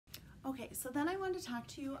Okay, so then I wanted to talk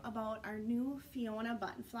to you about our new Fiona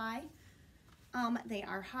button fly. They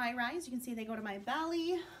are high rise. You can see they go to my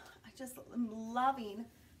belly. I just am loving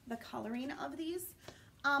the coloring of these.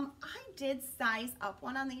 I did size up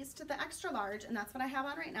one on these to the extra large, and that's what I have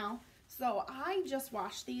on right now. So I just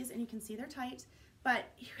washed these, and you can see they're tight. But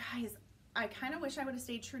you guys, I kind of wish I would have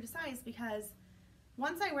stayed true to size, because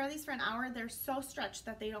once I wear these for an hour, they're so stretched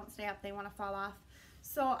that they don't stay up. They want to fall off.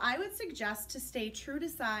 So I would suggest to stay true to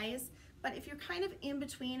size, but if you're kind of in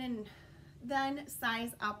between, and then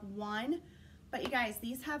size up one. But you guys,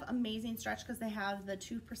 these have amazing stretch because they have the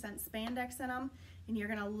 2% spandex in them, and you're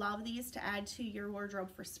gonna love these to add to your wardrobe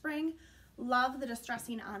for spring. Love the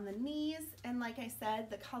distressing on the knees, and like I said,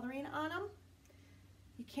 the coloring on them,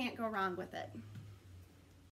 you can't go wrong with it.